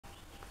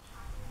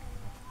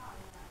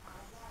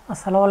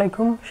আসসালামু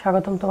আলাইকুম,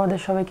 স্বাগতম তোমাদের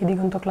সবাইকে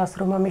দিগন্ত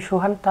ক্লাসরুম। আমি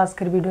সোহান। তো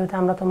আজকের ভিডিওতে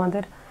আমরা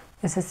তোমাদের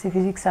এসএসসি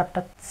ফিজিক্স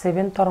চ্যাপ্টার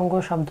 7 তরঙ্গ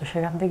শব্দ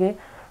সেখান থেকে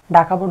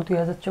ঢাকা বোর্ড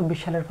 2024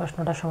 সালের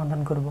প্রশ্নটা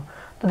সমাধান করব।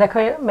 তো দেখো,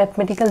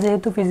 ম্যাথমেটিক্যাল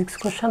যেহেতু ফিজিক্স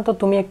কোশ্চেন, তো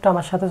তুমি একটু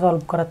আমার সাথে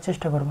সলভ করার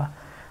চেষ্টা করবা।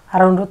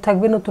 আর অনুরোধ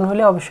থাকবে, নতুন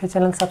হলে অবশ্যই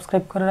চ্যানেল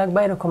সাবস্ক্রাইব করে রাখবা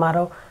এরকম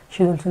আরও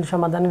সৃজনশীল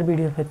সমাধানের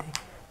ভিডিও পেতে।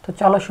 তো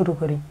চলো শুরু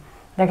করি।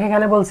 দেখো,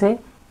 এখানে বলছে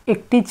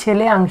একটি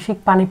ছেলে আংশিক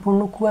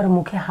পানিপূর্ণ কুয়ার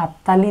মুখে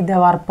হাততালি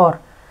দেওয়ার পর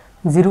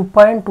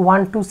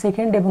 0.12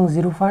 সেকেন্ড এবং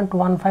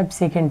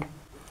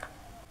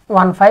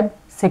 0.15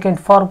 সেকেন্ড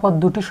পরপর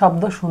দুটি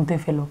শব্দ শুনতে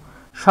পেল।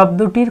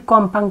 শব্দটির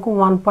কম্পাঙ্ক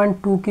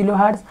 1.2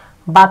 কিলোহার্জ।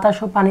 বাতাস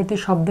ও পানিতে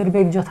শব্দের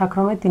বেগ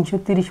যথাক্রমে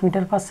 330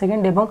 মিটার পার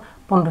সেকেন্ড এবং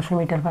 1500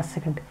 মিটার পার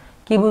সেকেন্ড।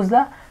 কি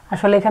বুঝলা?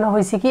 আসলে এখানে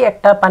হয়েছে কি,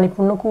 একটা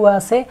পানিপূর্ণ কুয়া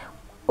আছে,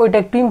 ওইটা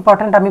একটু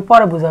ইম্পর্টেন্ট, আমি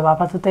পরে বুঝাবো।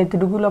 আপাতত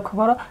এতটুকু লক্ষ্য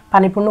করো,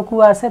 পানিপূর্ণ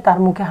কুয়া আছে, তার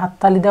মুখে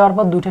হাততালি দেওয়ার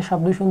পর দুইটা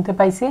শব্দ শুনতে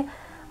পাইছে।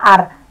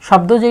 আর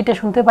শব্দ যেটা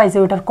শুনতে পাইছে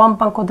ওইটার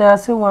কম্পাঙ্ক দেওয়া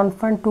আছে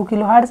 1.2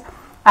 কিলোহার্জ,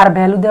 আর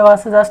ভ্যালু দেওয়া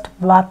আছে জাস্ট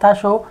বাতাস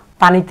ও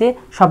পানিতে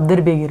শব্দের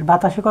বেগের।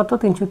 বাতাসে কত?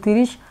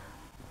 330,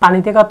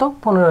 পানিতে কত?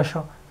 1500,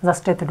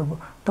 জাস্ট এতটুকু।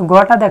 তো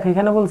গটা দেখো,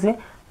 এখানে বলছে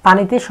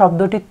পানিতে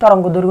শব্দটির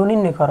তরঙ্গ দৈর্ঘ্য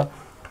নির্ণয় করো।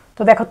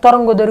 তো দেখো,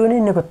 তরঙ্গ দৈর্ঘ্য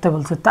নির্ণয় করতে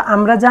বলছে। তা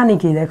আমরা জানি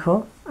কি, দেখো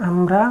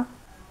আমরা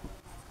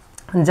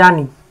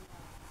জানি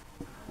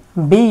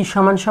বি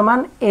সমান সমান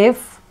এফ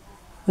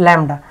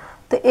ল্যামডা।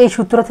 তো এই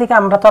সূত্র থেকে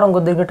আমরা তরঙ্গ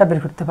দৈর্ঘ্যটা বের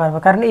করতে পারবো,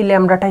 কারণ এই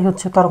ল্যামডাটাই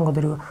হচ্ছে তরঙ্গ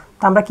দৈর্ঘ্য।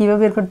 তো আমরা কীভাবে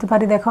বের করতে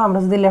পারি? দেখো, আমরা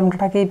যদি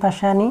ল্যামডাটাকে এই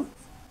পাশে আনি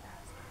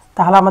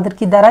তাহলে আমাদের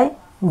কি দাঁড়ায়?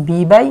 B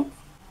by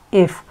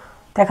F.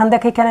 তো এখন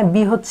দেখো, এখানে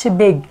বি হচ্ছে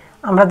বেগ,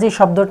 আমরা যে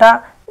শব্দটা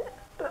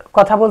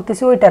কথা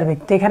বলতেছি ওইটার বেগ।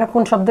 তো এখানে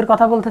কোন শব্দের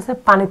কথা বলতেছে?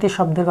 পানিতে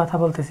শব্দের কথা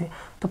বলতেছি।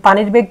 তো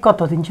পানির বেগ কত?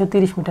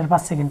 330 মিটার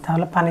পার সেকেন্ড।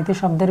 তাহলে পানিতে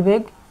শব্দের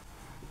বেগ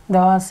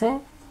দেওয়া আছে,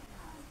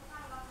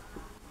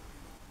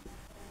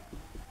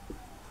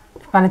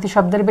 পানিতে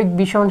শব্দের বেগ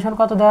বি সমান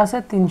কত দেওয়া আছে?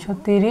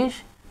 330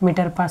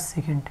 মিটার পার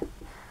সেকেন্ড।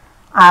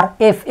 আর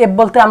এফ, এফ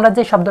বলতে আমরা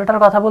যে শব্দটার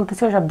কথা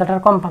বলতেছি ওই শব্দটার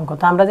কম্পাঙ্ক।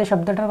 তো আমরা যে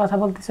শব্দটার কথা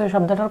বলতেছি ওই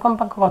শব্দটার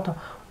কম্পাঙ্ক কত?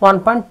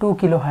 1.2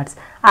 কিলোহার্টজ।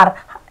 আর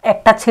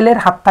একটা ছেলের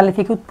হাততালি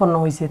থেকে উৎপন্ন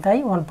হয়েছে, তাই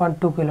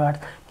 1.2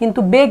 কিলোহার্টজ। কিন্তু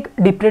বেগ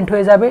ডিফারেন্ট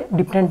হয়ে যাবে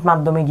ডিফারেন্ট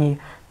মাধ্যমে গিয়ে।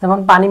 যেমন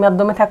পানি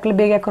মাধ্যমে থাকলে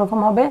বেগ একরকম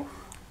হবে,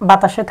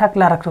 বাতাসে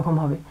থাকলে আর একরকম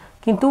হবে,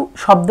 কিন্তু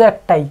শব্দ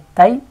একটাই,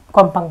 তাই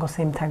কম্পাঙ্ক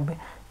সেম থাকবে।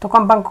 তো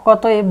কম্পাঙ্ক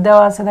কত? এফ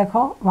দেওয়া আছে,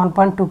 দেখো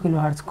 1.2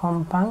 কিলোহার্টজ।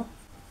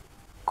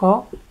 কম্পাঙ্ক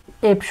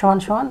এফ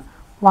সমান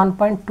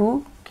 1.2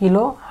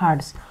 কিলো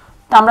হার্টজ।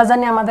 তো আমরা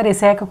জানি আমাদের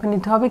এসে এককে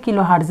নিতে হবে,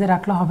 কিলো হার্টজে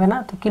রাখলে হবে না।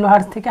 তো কিলো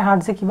হার্টজ থেকে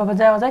হার্টজে কীভাবে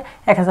যাওয়া যায়?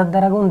 1000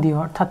 দ্বারা গুণ দিই,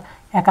 অর্থাৎ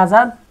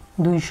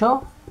 1200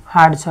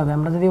 হার্টজ হবে।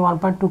 আমরা যদি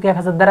 1.2কে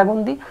 1000 দ্বারা গুণ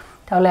দিই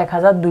তাহলে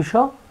 1200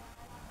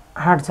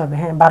 হার্টজ হবে,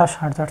 হ্যাঁ 1200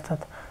 হার্টজ অর্থাৎ।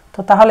 তো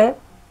তাহলে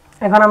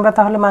এখন আমরা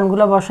তাহলে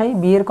মানগুলো বসাই।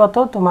 বি এর কত?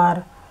 তোমার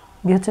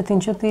বি হচ্ছে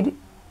 330,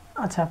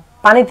 আচ্ছা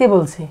পানিতে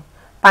বলছি,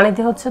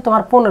 পানিতে হচ্ছে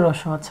তোমার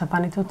 1500, আচ্ছা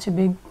পানিতে হচ্ছে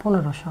বেগ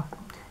 1500,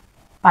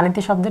 পানিতে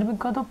শব্দের বেগ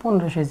কত?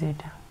 1500, যে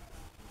এটা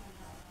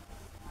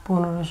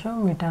 1500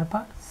 মিটার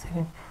পার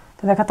সেকেন্ড।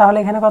 তো দেখো তাহলে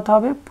এখানে কত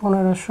হবে?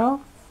 1500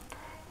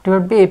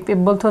 ডিভাইড বাই এফ, এফ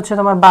বলতে হচ্ছে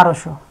তোমার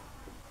 1200।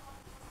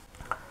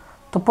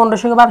 তো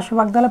 1500কে 1200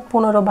 ভাগ দিলে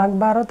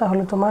 15/12,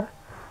 তাহলে তোমার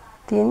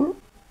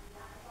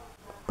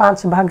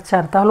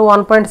 5/4, তাহলে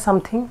 1 পয়েন্ট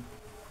সামথিং,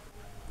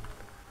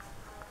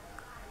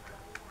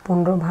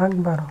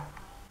 15/12,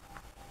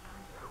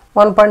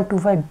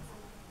 1.25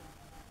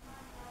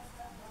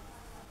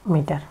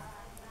 মিটার,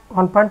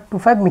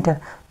 1.25 মিটার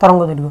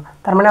তরঙ্গ দৈর্ঘ্য।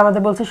 তার মানে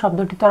আমাদের বলছে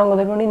শব্দটি তরঙ্গ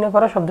দৈর্ঘ্য নির্ণয়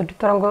করো। শব্দটির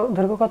তরঙ্গ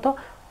দৈর্ঘ্য কত?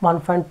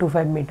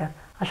 1.25 মিটার।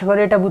 আশা করি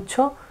এটা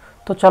বুঝছো।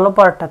 তো চলো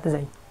পরেরটাতে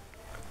যাই।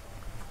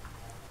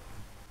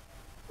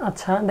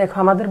 আচ্ছা দেখো,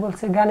 আমাদের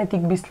বলছে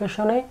গাণিতিক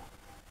বিশ্লেষণে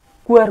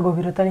কুয়ার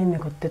গভীরতা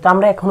নির্ণয় করতে। তো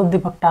আমরা এখন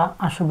উদ্দীপকটা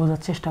আসলে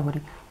বোঝার চেষ্টা করি।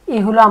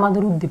 এই হলো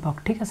আমাদের উদ্দীপক,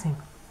 ঠিক আছে?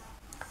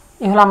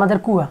 এই হলো আমাদের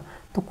কুয়া।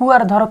 তো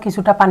কুয়ার ধরো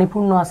কিছুটা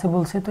পানিপূর্ণ আছে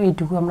বলছে, তো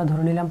এইটুকু আমরা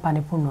ধরে নিলাম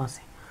পানিপূর্ণ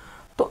আছে।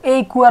 তো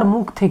এই কুয়ার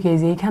মুখ থেকে,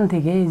 যে এখান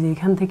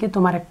থেকে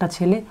তোমার একটা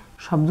ছেলে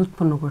শব্দ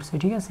উৎপন্ন করছে,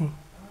 ঠিক আছে?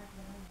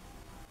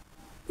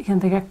 এখান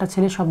থেকে একটা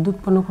ছেলে শব্দ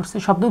উৎপন্ন করছে।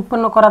 শব্দ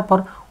উৎপন্ন করার পর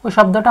ওই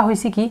শব্দটা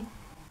হয়েছে কি,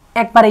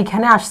 একবার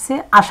এইখানে আসছে,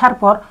 আসার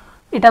পর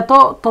এটা তো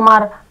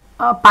তোমার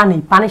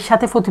পানির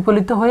সাথে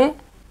প্রতিফলিত হয়ে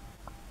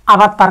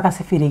আবার তার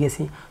কাছে ফিরে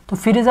গেছে। তো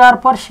ফিরে যাওয়ার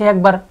পর সে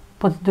একবার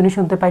প্রতিধ্বনি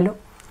শুনতে পাইল।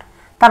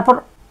 তারপর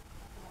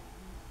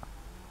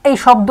এই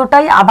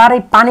শব্দটাই আবার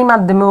এই পানি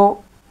মাধ্যমেও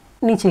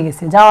নিচে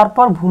গেছে, যাওয়ার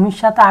পর ভূমির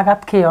সাথে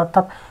আঘাত খেয়ে,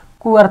 অর্থাৎ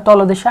কুয়ার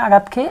তলদেশে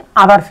আঘাত খেয়ে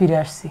আবার ফিরে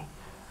আসছে।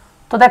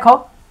 তো দেখো,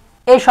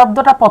 এই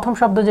শব্দটা প্রথম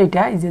শব্দ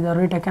যেটা, এই যে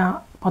ধরো এটাকে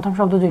প্রথম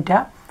শব্দ যেটা,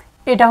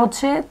 এটা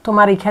হচ্ছে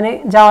তোমার এখানে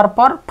যাওয়ার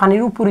পর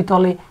পানির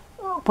উপরিতলে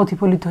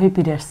প্রতিফলিত হয়ে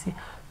ফিরে আসছে।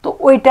 তো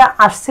ওইটা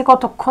আসছে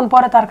কতক্ষণ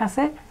পরে তার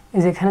কাছে?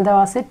 এই যে এখানে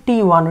দেওয়া আছে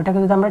T1, ওইটাকে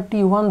যদি আমরা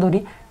T1 ধরি,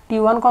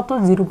 T1 কত?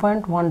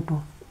 0.12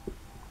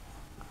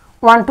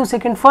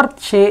 সেকেন্ড পর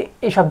সে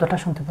এই শব্দটা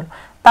শুনতে পেল।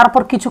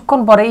 তারপর কিছুক্ষণ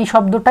পরে এই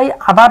শব্দটাই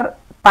আবার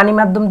পানি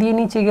মাধ্যম দিয়ে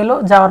নিচে গেল,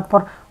 যাওয়ার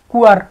পর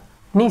কুয়ার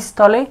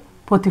নিচতলে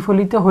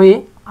প্রতিফলিত হয়ে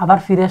আবার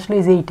ফিরে আসলে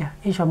যে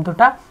এই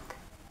শব্দটা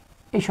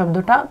এই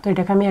শব্দটা, তো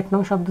এটাকে আমি 1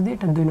 নং শব্দ দিই,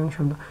 এটা 2 নং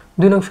শব্দ,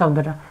 2 নং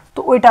শব্দটা, তো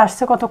ওইটা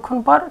আসছে কতক্ষণ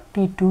পর,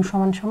 t2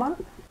 সমান সমান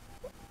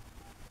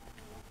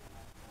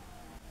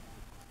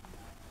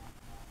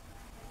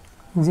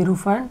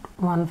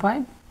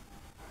 0.15,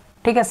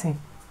 ঠিক আছে।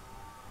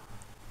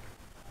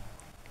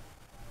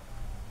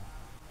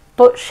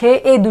 তো সে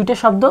এই দুইটা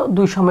শব্দ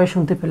দুই সময়ে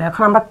শুনতে পেল।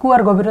 এখন আমরা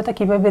কুয়ার গভীরতা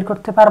কিভাবে বের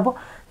করতে পারবো?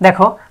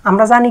 দেখো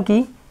আমরা জানি কি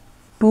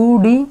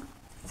 2d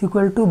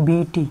 =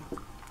 bt।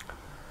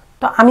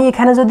 তো আমি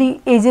এখানে যদি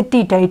এই যে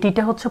টিটা, এই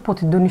টিটা হচ্ছে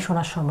প্রতিধ্বনি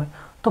শোনার সময়,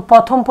 তো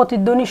প্রথম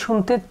প্রতিধ্বনি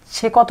শুনতে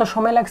সে কত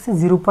সময় লাগছে,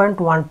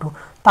 0.12।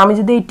 তো আমি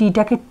যদি এই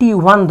টিটাকে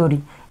t1 ধরি,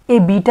 এই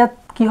বিটা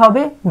কি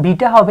হবে,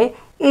 বিটা হবে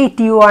এই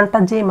t1টা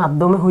যে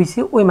মাধ্যমে হয়েছে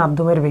ওই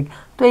মাধ্যমের বেগ।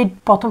 তো এই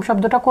প্রথম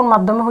শব্দটা কোন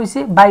মাধ্যমে হয়েছে,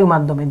 বায়ু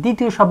মাধ্যমে,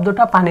 দ্বিতীয়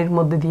শব্দটা পানির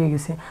মধ্যে দিয়ে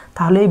গেছে,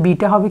 তাহলে এই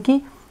বিটা হবে কি,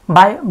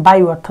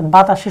 বায়ু অর্থাৎ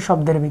বাতাসের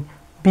শব্দের বেগ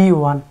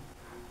b1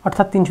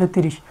 অর্থাৎ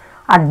 330।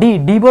 আর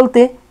ডি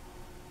বলতে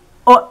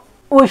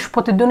ওই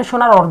প্রতিধ্বনি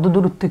শোনার অর্ধ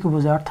দূরত্বকে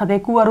বোঝায়, অর্থাৎ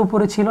এই কুয়ার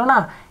উপরে ছিল না,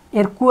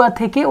 এর কুয়া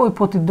থেকে ওই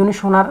প্রতিধ্বনি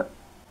শোনার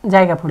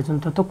জায়গা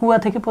পর্যন্ত। তো কুয়া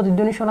থেকে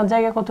প্রতিধ্বনি শোনার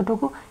জায়গা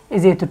কতটুকু, এই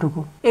যে এতটুকু,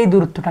 এই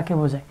দূরত্বটাকে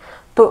বোঝায়।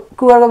 তো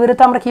কুয়ার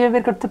গভীরতা আমরা কীভাবে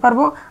বের করতে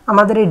পারবো,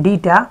 আমাদের এই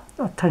ডিটা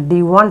অর্থাৎ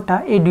d1টা,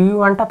 এই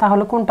d1টা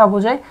তাহলে কোনটা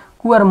বোঝায়,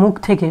 কুয়ার মুখ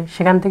থেকে,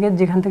 সেখান থেকে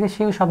যেখান থেকে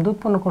সে শব্দ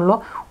উৎপন্ন করলো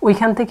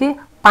ওইখান থেকে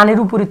পানির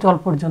উপরিতল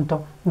পর্যন্ত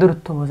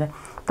দূরত্ব বোঝায়।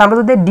 তো আমরা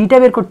যদি ডিটা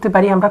বের করতে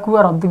পারি, আমরা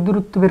কুয়ার অর্ধেক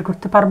দূরত্ব বের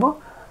করতে পারবো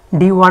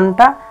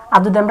d1টা,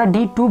 আর যদি আমরা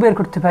d2 বের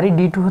করতে পারি,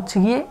 d2 হচ্ছে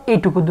গিয়ে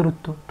এইটুকু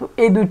দূরত্ব। তো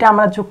এই দুইটা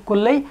আমরা যোগ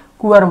করলেই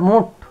কুয়ার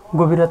মোট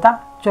গভীরতা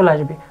চলে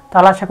আসবে।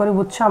 তাহলে আশা করি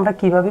বুঝছো আমরা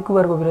কিভাবে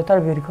কুয়ার গভীরতা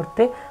বের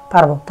করতে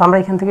পারবো। তো আমরা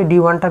এখান থেকে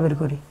d1টা বের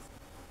করি।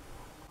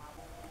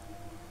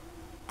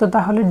 তো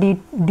তাহলে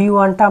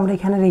d1টা আমরা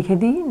এখানে রেখে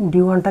দিই,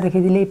 d1টা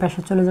রেখে দিলে এই পাশে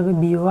চলে যাবে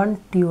b1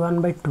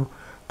 t1/2।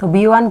 তো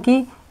b1 কি,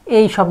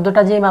 এই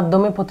শব্দটা যে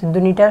মাধ্যমে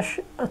প্রতিধ্বনিটা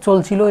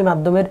চলছিল ওই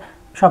মাধ্যমের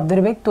শব্দের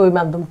বেগ, তো ওই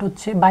মাধ্যমটা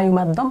হচ্ছে বায়ু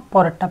মাধ্যম,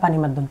 পরেরটা পানি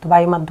মাধ্যম। তো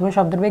বায়ু মাধ্যমে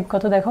শব্দের বেগ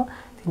কত দেখো,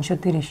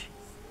 330।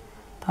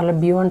 তাহলে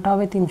b1টা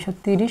হবে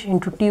 330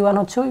 ইন্টু t1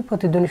 হচ্ছে ওই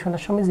প্রতিধ্বনি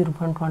শোনার সময়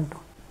 0.12,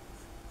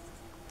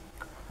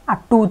 আর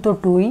 2 তো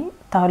 2ই,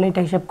 তাহলে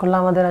এটা হিসাব করলে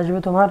আমাদের আসবে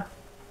তোমার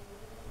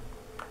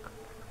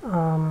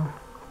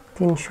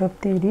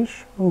 330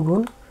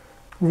 গুণ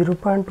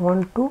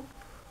 0.12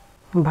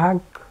 ভাগ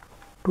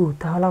 2,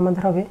 তাহলে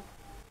আমাদের হবে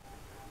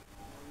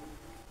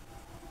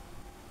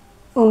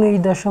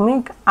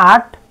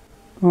 19.8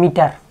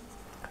 মিটার।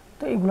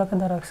 তো এগুলোকে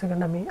দ্বারা এক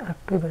সেকেন্ড আমি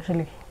আরেকটু ভাষা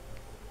লিখি,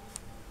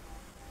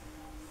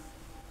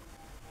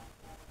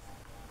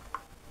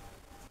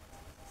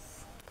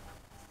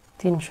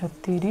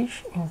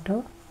 ইন্টু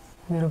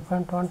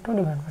 0.12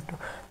 ডিভাইড বাই 2,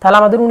 তাহলে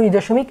আমাদের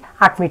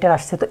 19.8 মিটার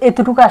আসছে। তো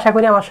এতটুকু আশা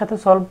করি আমার সাথে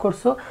সলভ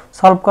করছো,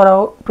 সলভ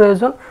করাও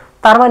প্রয়োজন।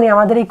 তার মানে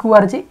আমাদের এই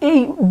কুয়ার যে এই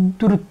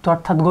দূরত্ব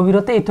অর্থাৎ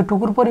গভীরতা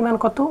এতটুকুর পরিমাণ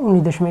কত,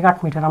 19.8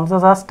 মিটার। আমরা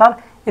জাস্ট আর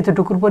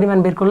এতটুকুর পরিমাণ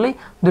বের করলেই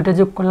দুটো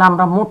যোগ করলে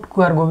আমরা মোট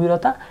কুয়ার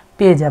গভীরতা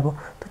পেয়ে যাব।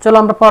 তো চলো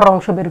আমরা পরের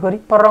অংশ বের করি।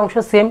 পরের অংশ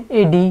সেম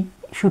এই ডি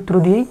সূত্র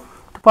দিয়েই।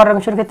 তো পরের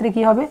অংশের ক্ষেত্রে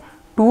কি হবে,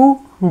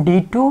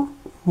 2d2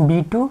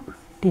 b2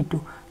 t2।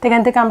 তো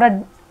এখান থেকে আমরা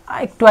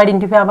একটু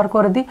আইডেন্টিফাই আবার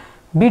করে দিই,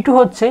 b2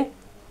 হচ্ছে,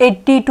 এই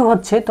t2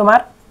 হচ্ছে তোমার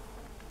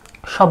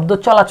শব্দ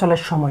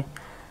চলাচলের সময়,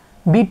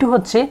 b2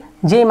 হচ্ছে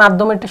যে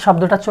মাধ্যমে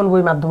শব্দটা চলবে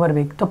ওই মাধ্যমের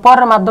বেগ। তো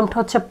পরের মাধ্যমটা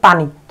হচ্ছে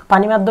পানি, তো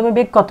পানি মাধ্যমে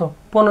বেগ কত,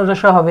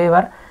 1500 হবে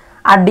এবার।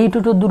 আর d2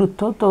 তো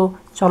দূরত্ব, তো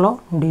চলো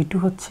d2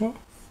 হচ্ছে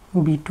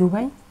b2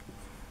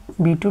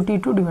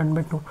 t2 ডিভাইড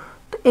বাই 2।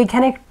 তো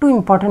এখানে একটু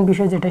ইম্পর্টেন্ট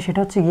বিষয় যেটা, সেটা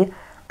হচ্ছে গিয়ে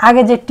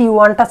আগে যে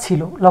t1টা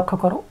ছিল, লক্ষ্য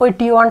করো ওই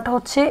t1টা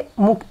হচ্ছে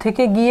মুখ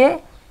থেকে গিয়ে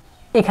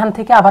এখান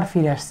থেকে আবার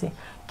ফিরে আসছে,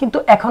 কিন্তু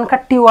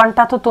এখনকার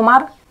t1টা তো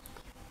তোমার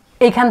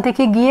এখান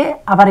থেকে গিয়ে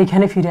আবার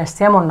এখানে ফিরে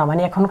আসছে এমন না,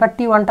 মানে এখনকার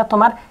t1টা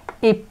তোমার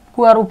এই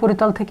কুয়ার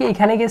উপরিতল থেকে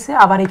এখানে গেছে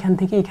আবার এখান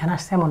থেকে এখানে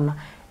আসছে এমন না।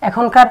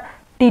 এখনকার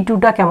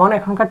t2টা কেমন,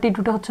 এখনকার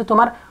t2টা হচ্ছে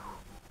তোমার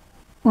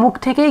মুখ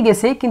থেকেই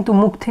গেছে, কিন্তু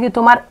মুখ থেকে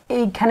তোমার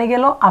এইখানে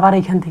গেল আবার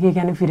এখান থেকে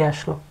এখানে ফিরে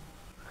আসলো।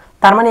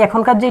 তার মানে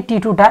এখনকার যে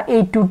t2টা,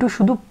 এই t2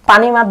 শুধু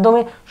পানি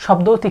মাধ্যমে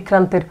শব্দ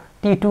অতিক্রান্তের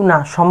t2 না,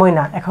 সময়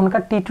না।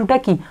 এখনকার t2টা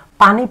কি,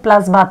 পানি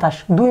প্লাস বাতাস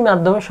দুই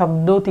মাধ্যমে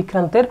শব্দ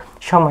অতিক্রান্তের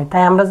সময়।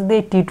 তাই আমরা যদি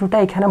এই t2টা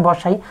এখানে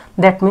বসাই,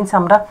 দ্যাট মিনস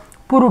আমরা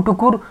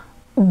পুরোটুকুর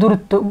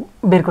দূরত্ব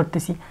বের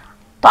করতেছি।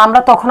 তো আমরা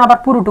তখন আবার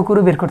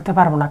পুরোটুকুরও বের করতে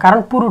পারবো না, কারণ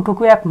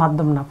পুরোটুকু এক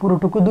মাধ্যম না,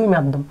 পুরোটুকু দুই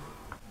মাধ্যম।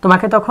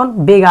 তোমাকে তখন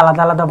বেগ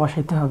আলাদা আলাদা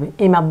বসাইতে হবে,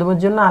 এই মাধ্যমের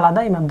জন্য আলাদা,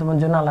 এই মাধ্যমের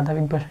জন্য আলাদা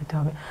বেগ বসাইতে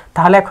হবে।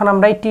 তাহলে এখন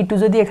আমরা এই t2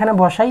 যদি এখানে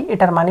বসাই,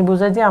 এটার মানে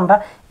বোঝায় যে আমরা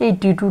এই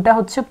t2টা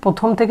হচ্ছে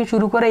প্রথম থেকে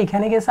শুরু করে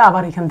এখানে গেছে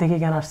আবার এখান থেকে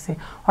এখানে আসছে,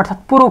 অর্থাৎ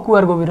পুরো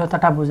কুয়ার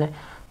গভীরতাটা বোঝায়।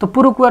 তো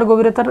পুরো কুয়ার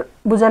গভীরতার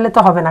বোঝালে তো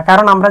হবে না,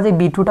 কারণ আমরা যে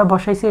b2টা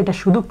বসাইছি এটা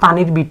শুধু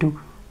পানির b2,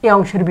 এই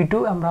অংশের b2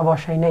 আমরা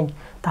বসাই নাই।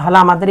 তাহলে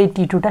আমাদের এই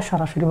t2টা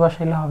সরাসরি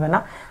বসাইলে হবে না,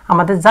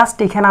 আমাদের জাস্ট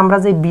এখানে আমরা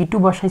যে b2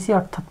 বসাইছি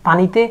অর্থাৎ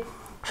পানিতে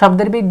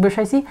শব্দের বেগ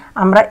বসাইছি,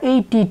 আমরা এই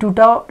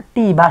t2টাও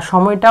টি বা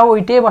সময়টাও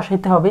ওইটাই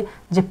বসাইতে হবে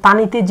যে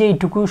পানিতে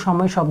যেইটুকু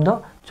সময় শব্দ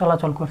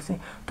চলাচল করছে।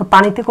 তো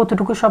পানিতে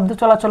কতটুকু শব্দ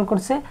চলাচল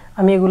করছে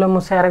আমি এগুলো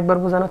মুছে আরেকবার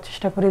বোঝানোর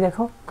চেষ্টা করি।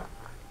 দেখো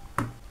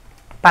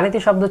পানিতে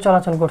শব্দ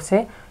চলাচল করছে,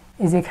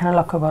 এই যে এখানে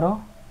লক্ষ্য করো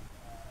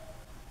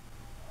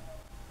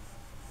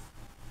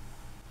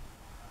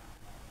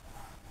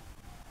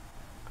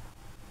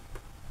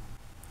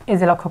এই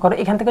যে লক্ষ্য করো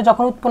এখান থেকে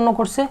যখন উৎপন্ন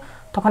করছে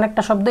তখন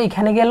একটা শব্দ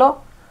এখানে গেল,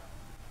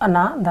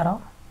 না দাঁড়াও,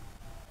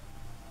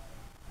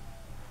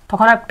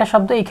 তখন একটা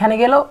শব্দ এখানে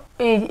গেল,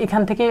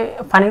 এখান থেকে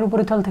পানির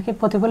উপরিতল থেকে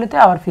প্রতিফলিত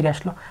আবার ফিরে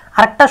আসলো।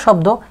 আরেকটা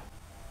শব্দ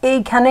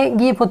এইখানে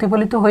গিয়ে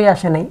প্রতিফলিত হয়ে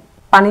আসে নাই,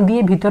 পানি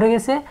দিয়ে ভিতরে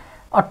গেছে,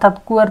 অর্থাৎ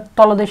কুয়ার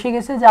তলদেশে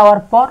গেছে, যাওয়ার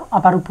পর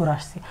আবার উপরে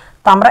আসছে।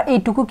 তো আমরা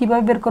এইটুকু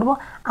কিভাবে বের করব?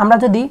 আমরা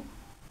যদি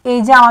এই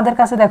যে আমাদের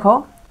কাছে দেখো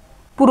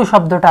পুরো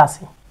শব্দটা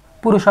আছে,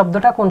 পুরো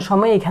শব্দটা কোন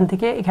সময় এখান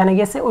থেকে এখানে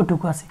গেছে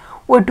ওইটুকু আছে,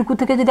 ওইটুকু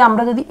থেকে যদি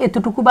আমরা যদি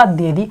এতটুকু বাদ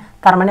দিয়ে দিই,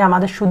 তার মানে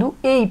আমাদের শুধু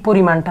এই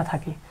পরিমাণটা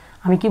থাকে।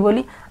 আমি কি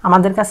বলি,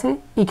 আমাদের কাছে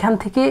এখান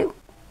থেকে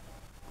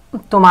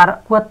তোমার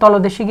কুয়ার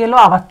তলদেশে গেল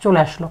আবার চলে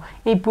আসলো,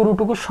 এই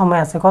পুরোটুকু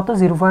সময় আছে কত,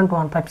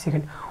 0.15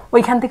 সেকেন্ড।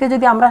 ওইখান থেকে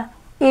যদি আমরা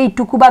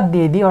এইটুকু বাদ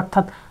দিয়ে দিই,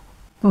 অর্থাৎ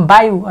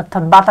বায়ু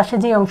অর্থাৎ বাতাসে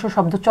যে অংশ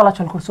শব্দ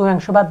চলাচল করছে ওই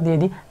অংশ বাদ দিয়ে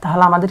দিই,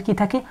 তাহলে আমাদের কি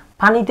থাকে,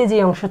 পানিতে যে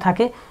অংশ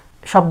থাকে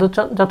শব্দ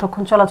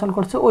যতক্ষণ চলাচল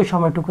করছে ওই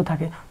সময়টুকু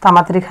থাকে। তো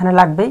আমাদের এখানে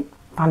লাগবেই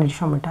পানির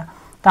সময়টা।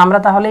 তো আমরা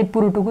তাহলে এই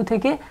পুরোটুকু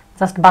থেকে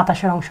জাস্ট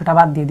বাতাসের অংশটা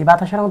বাদ দিয়ে দিই।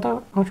 বাতাসের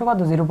অংশ কত,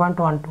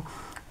 0.12।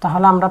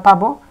 তাহলে আমরা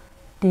পাবো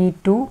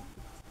T2,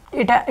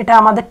 এটা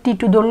আমাদের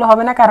T2 ধরলে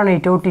হবে না, কারণ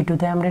এটাও T2,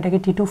 তাই আমরা এটাকে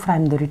T2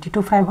 প্রাইম ধরি। T2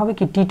 প্রাইম হবে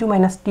কি, T2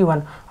 মাইনাস T1,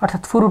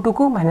 অর্থাৎ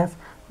পুরোটুকু মাইনাস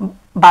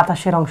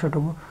বাতাসের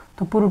অংশটুকু।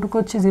 তো পুরোটুকু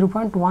হচ্ছে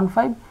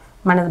 0.15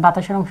 মাইনাস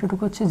বাতাসের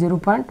অংশটুকু হচ্ছে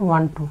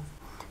 0.12।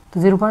 তো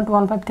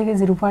 0.15 থেকে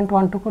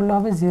 0.12 করলে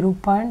হবে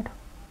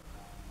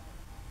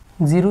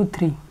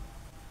 0.03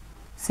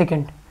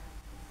 সেকেন্ড।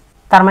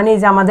 তার মানে এই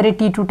যে আমাদের এই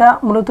T2টা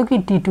মূলত কি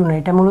T2 না,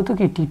 এটা মূলত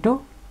কি T2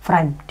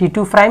 প্রাইম। T2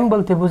 প্রাইম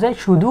বলতে বোঝায়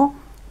শুধু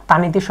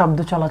পানিতে শব্দ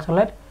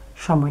চলাচলের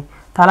সময়।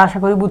 তাহলে আশা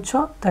করি বুঝছো।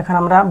 তো এখন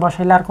আমরা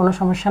বসাইলে আর কোনো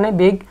সমস্যা নেই।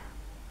 বেগ,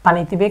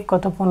 পানিতে বেগ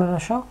কত,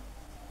 1500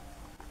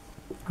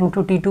 ইন্টু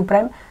T2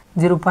 প্রাইম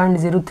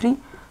 0.03।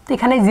 তো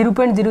এখানে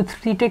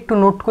 0.03টা একটু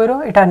নোট করো,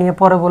 এটা নিয়ে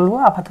পরে বলবো,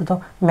 আপাতত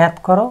ম্যাথ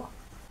করো,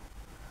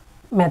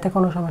 ম্যাথে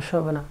কোনো সমস্যা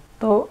হবে না।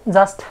 তো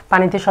জাস্ট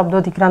পানিতে শব্দ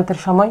অতিক্রান্তের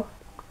সময়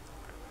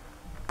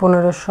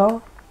 1500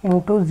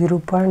 ইন্টু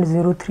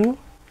 0.03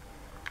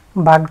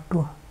 ভাগ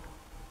 2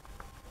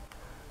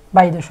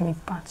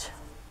 22.5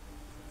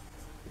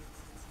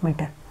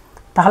 মিটার।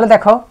 তাহলে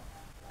দেখো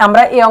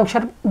আমরা এই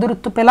অংশের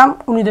দূরত্ব পেলাম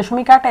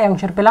 19.8, এই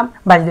অংশের পেলাম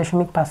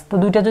 22.5। তো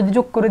দুইটা যদি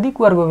যোগ করে দিই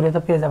কুয়ার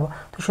গভীরতা পেয়ে যাব।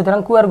 তো সুতরাং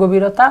কুয়ার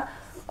গভীরতা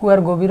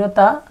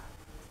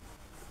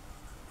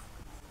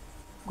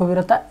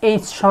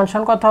H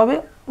সমান কত হবে,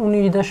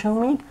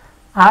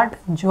 19.8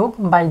 যোগ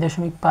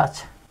 22.5।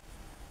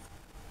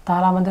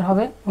 তাহলে আমাদের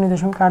হবে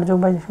 19.8 যোগ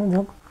 22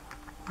 যোগ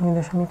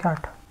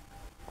 19.8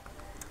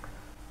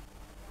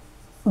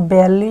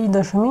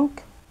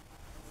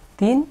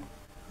 42.3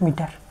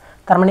 মিটার।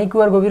 তার মানে এই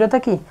কুয়ার গভীরতা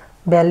কি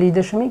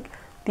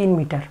 42.3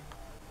 মিটার।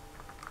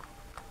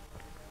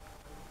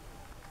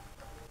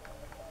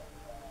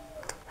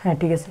 হ্যাঁ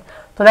ঠিক আছে।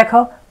 তো দেখো,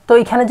 তো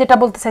এখানে যেটা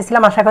বলতে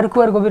চাইছিলাম, আশা করি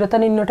কুয়ার গভীরতা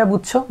নির্ণয়টা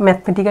বুঝছো,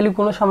 ম্যাথমেটিক্যালি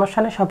কোনো সমস্যা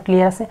নেই, সব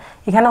ক্লিয়ার আছে।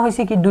 এখানে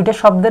হয়েছে কি, দুইটা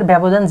শব্দের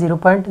ব্যবধান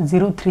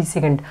 0.03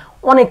 সেকেন্ড,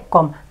 অনেক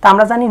কম। তা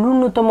আমরা জানি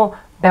ন্যূনতম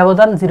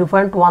ব্যবধান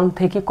 0.1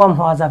 থেকে কম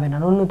হওয়া যাবে না,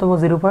 ন্যূনতম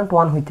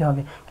 0.1 হইতে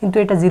হবে, কিন্তু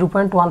এটা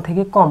 0.1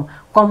 থেকে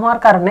কম হওয়ার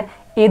কারণে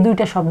এই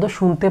দুইটা শব্দ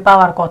শুনতে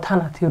পাওয়ার কথা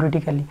না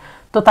থিওরিটিক্যালি।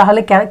 তো তাহলে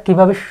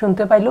কিভাবে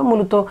শুনতে পাইলো,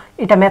 মূলত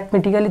এটা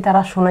ম্যাথমেটিক্যালি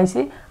তারা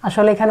শোনাইছে।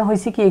 আসলে এখানে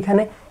হয়েছে কি,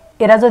 এখানে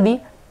এরা যদি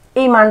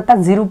এই মানটা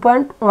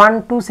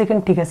 0.12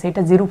 সেকেন্ড, ঠিক আছে,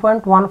 এটা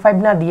 0.15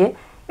 না দিয়ে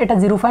এটা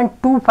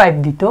 0.25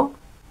 দিত,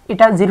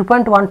 এটা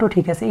 0.12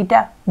 ঠিক আছে, এটা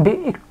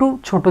একটু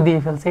ছোট দিয়ে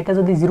ফেলছে, এটা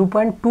যদি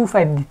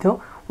 0.25 দিত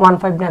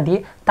 15 না দিয়ে,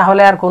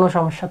 তাহলে আর কোনো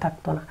সমস্যা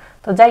থাকতো না।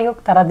 তো যাই হোক,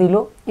 তারা দিল,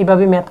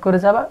 এভাবে ম্যাথ করে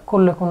যাবা,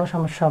 করলে কোনো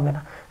সমস্যা হবে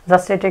না।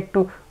 জাস্ট এটা একটু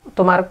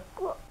তোমার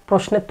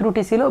প্রশ্নের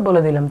ত্রুটি ছিল,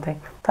 বলে দিলাম তাই।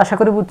 তো আশা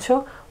করি বুঝছো।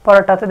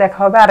 পরেরটাতে দেখা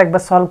হবে,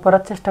 আরেকবার সলভ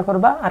করার চেষ্টা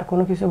করবা, আর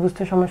কোনো কিছু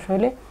বুঝতে সমস্যা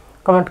হলে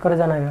কমেন্ট করে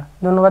জানাবা।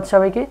 ধন্যবাদ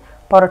সবাইকে।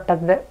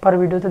 পরের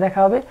ভিডিওতে দেখা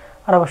হবে,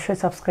 আর অবশ্যই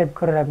সাবস্ক্রাইব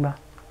করে রাখবা।